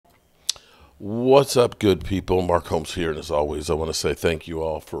What's up, good people? Mark Holmes here, and as always, I want to say thank you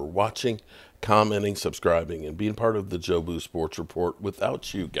all for watching, commenting, subscribing, and being part of the Joe Boo Sports Report.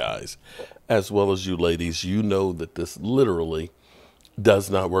 Without you guys, as well as you ladies, you know that this literally does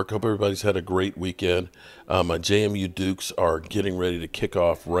not work. Hope everybody's had a great weekend. My JMU Dukes are getting ready to kick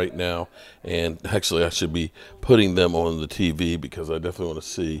off right now, and actually I should be putting them on the TV because I definitely want to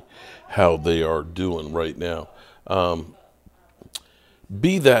see how they are doing right now.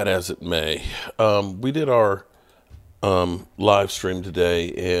 Be that as it may, we did our live stream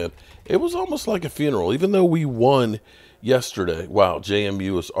today, and it was almost like a funeral. Even though we won yesterday, wow,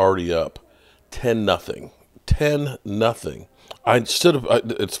 JMU is already up 10-0. 10-0. I should have,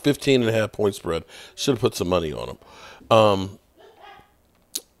 it's 15.5 point spread. Should have put some money on them.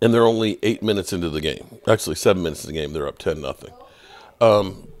 And they're only 8 minutes into the game. Actually, 7 minutes into the game, they're up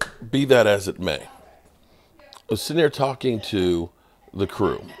 10-0. Be that as it may. I was sitting there talking to the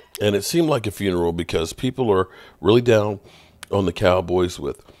crew, and it seemed like a funeral because people are really down on the Cowboys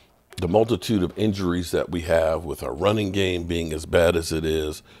with the multitude of injuries that we have, with our running game being as bad as it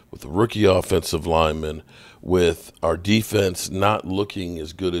is, with the rookie offensive lineman, with our defense not looking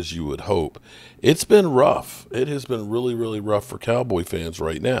as good as you would hope. It's been rough. It has been really, really rough for Cowboy fans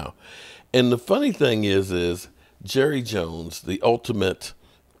right now. And the funny thing is Jerry Jones, the ultimate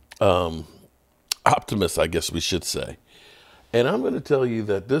optimist, I guess we should say. And I'm going to tell you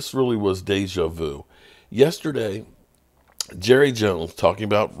that this really was deja vu. Yesterday, Jerry Jones talking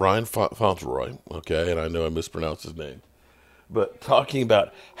about Ryan Fauntleroy, okay, and I know I mispronounced his name, but talking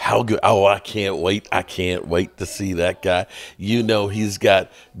about how good, oh, I can't wait to see that guy. You know he's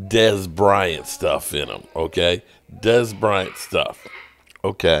got Des Bryant stuff in him, okay? Des Bryant stuff,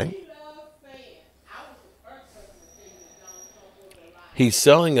 okay? He's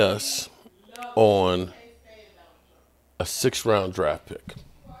selling us on a 6th-round draft pick.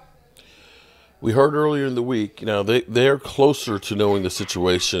 We heard earlier in the week, they're closer to knowing the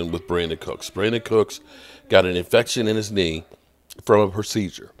situation with Brandon Cooks. Brandon Cooks got an infection in his knee from a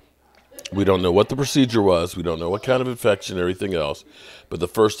procedure. We don't know what the procedure was. We don't know what kind of infection and everything else. But the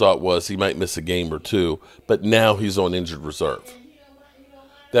first thought was he might miss a game or two. But now he's on injured reserve.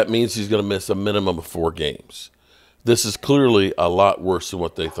 That means he's going to miss a minimum of 4 games. This is clearly a lot worse than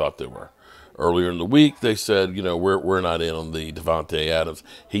what they thought they were. Earlier in the week, they said, we're not in on the Devontae Adams.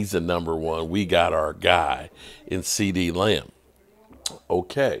 He's the number one. We got our guy in C.D. Lamb.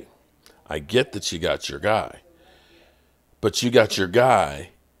 Okay, I get that you got your guy. But you got your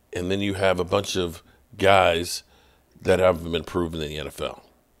guy, and then you have a bunch of guys that haven't been proven in the NFL.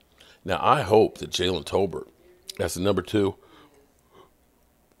 Now, I hope that Jalen Tolbert, as the number 2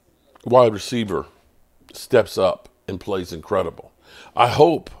 wide receiver, steps up and plays incredible. I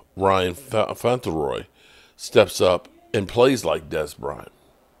hope Ryan Fauntleroy steps up and plays like Des Bryant,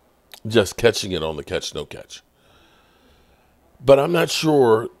 just catching it on the catch, no catch. But I'm not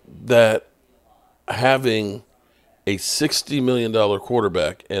sure that having a $60 million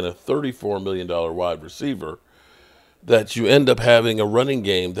quarterback and a $34 million wide receiver, that you end up having a running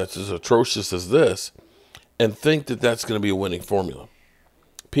game that's as atrocious as this and think that that's going to be a winning formula.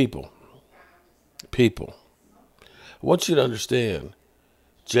 People, I want you to understand,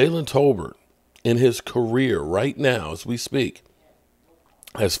 Jalen Tolbert, in his career right now, as we speak,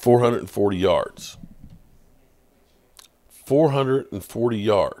 has 440 yards. 440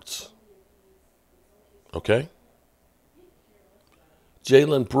 yards. Okay?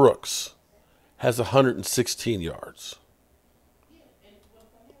 Jalen Brooks has 116 yards.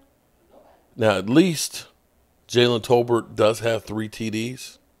 Now, at least Jalen Tolbert does have 3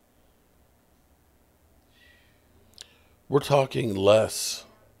 TDs. We're talking less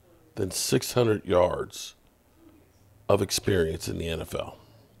than 600 yards of experience in the NFL.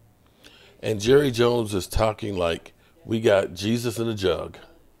 And Jerry Jones is talking like we got Jesus in a jug.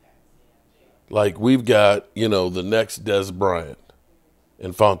 Like we've got, the next Des Bryant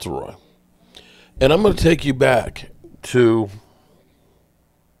and Fauntleroy. And I'm going to take you back to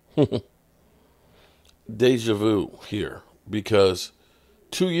deja vu here, because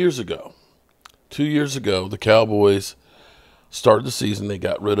 2 years ago, the Cowboys started the season.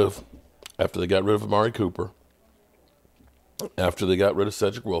 After they got rid of Amari Cooper, after they got rid of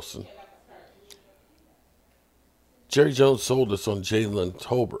Cedric Wilson, Jerry Jones sold us on Jalen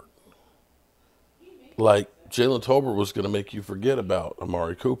Tolbert. Like Jalen Tolbert was going to make you forget about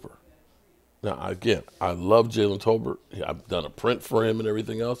Amari Cooper. Now, again, I love Jalen Tolbert. I've done a print for him and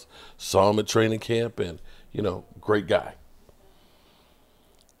everything else. Saw him at training camp, and, great guy.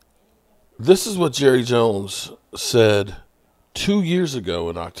 This is what Jerry Jones said 2 years ago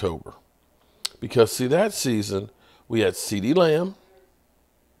in October. Because, see, that season, we had C.D. Lamb,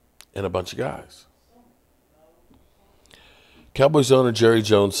 and a bunch of guys. Cowboys owner Jerry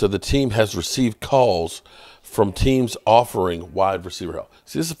Jones said the team has received calls from teams offering wide receiver help.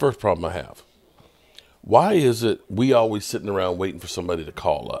 See, this is the first problem I have. Why is it we always sitting around waiting for somebody to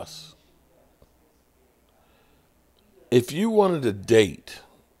call us? If you wanted to date,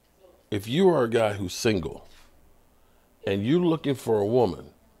 if you are a guy who's single and you're looking for a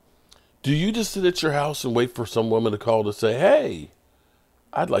woman, do you just sit at your house and wait for some woman to call to say, hey,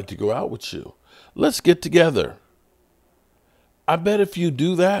 I'd like to go out with you. Let's get together. I bet if you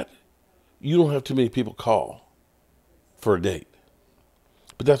do that, you don't have too many people call for a date.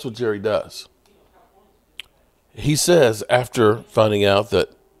 But that's what Jerry does. He says after finding out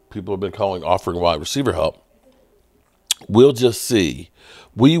that people have been calling offering wide receiver help, we'll just see.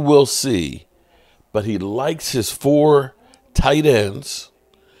 We will see. But he likes his 4 tight ends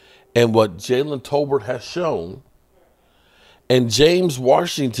and what Jalen Tolbert has shown. And James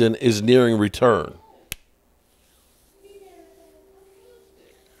Washington is nearing return.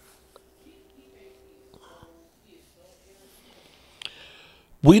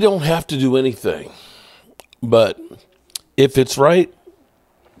 We don't have to do anything. But if it's right,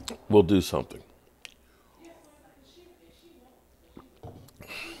 we'll do something.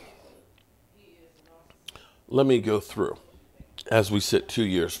 Let me go through as we sit 2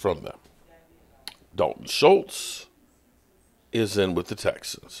 years from them. Dalton Schultz is in with the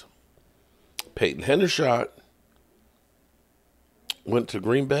Texans. Peyton Hendershot went to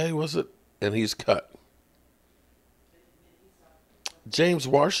Green Bay, was it? And he's cut. James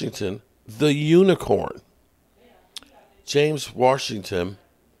Washington, the unicorn. James Washington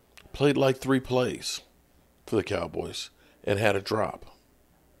played like 3 plays for the Cowboys and had a drop.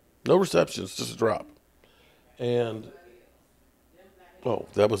 No receptions, just a drop. And,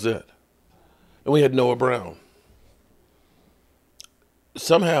 that was it. And we had Noah Brown.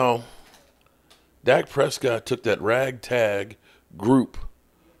 Somehow, Dak Prescott took that ragtag group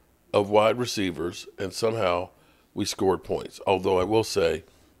of wide receivers, and somehow we scored points. Although I will say,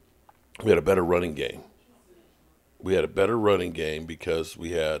 we had a better running game. We had a better running game because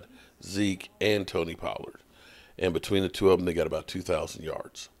we had Zeke and Tony Pollard. And between the two of them, they got about 2,000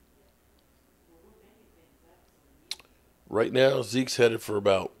 yards. Right now, Zeke's headed for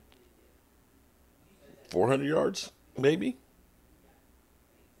about 400 yards, maybe.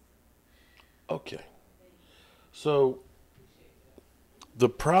 Okay. So the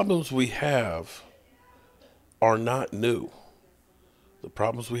problems we have are not new. The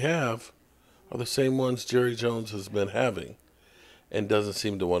problems we have are the same ones Jerry Jones has been having and doesn't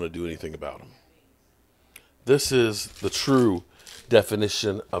seem to want to do anything about them. This is the true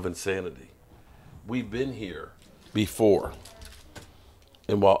definition of insanity. We've been here before.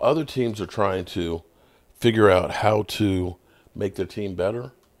 And while other teams are trying to figure out how to make their team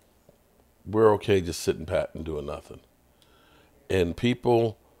better, we're okay just sitting pat and doing nothing. And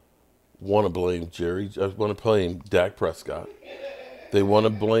people want to blame want to blame Dak Prescott. They want to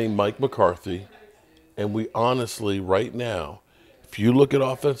blame Mike McCarthy. And we honestly, right now, if you look at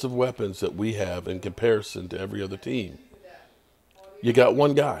offensive weapons that we have in comparison to every other team, you got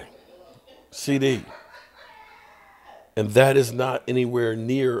one guy, CD. And that is not anywhere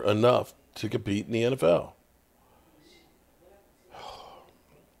near enough to compete in the NFL.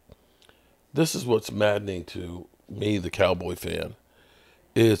 This is what's maddening to me, the Cowboy fan.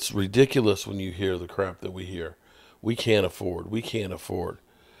 It's ridiculous when you hear the crap that we hear. We can't afford.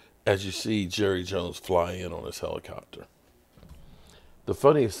 As you see Jerry Jones fly in on his helicopter. The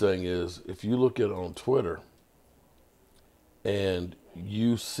funniest thing is, if you look at it on Twitter and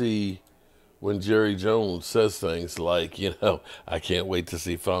you see when Jerry Jones says things like, I can't wait to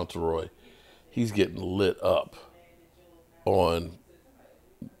see Fauntleroy, he's getting lit up on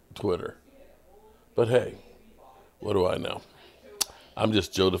Twitter. But hey, what do I know? I'm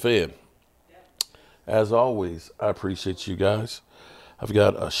just Joe the fan. As always, I appreciate you guys. I've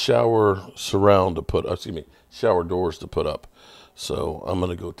got a shower doors to put up. So I'm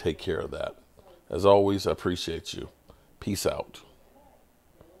going to go take care of that. As always, I appreciate you. Peace out.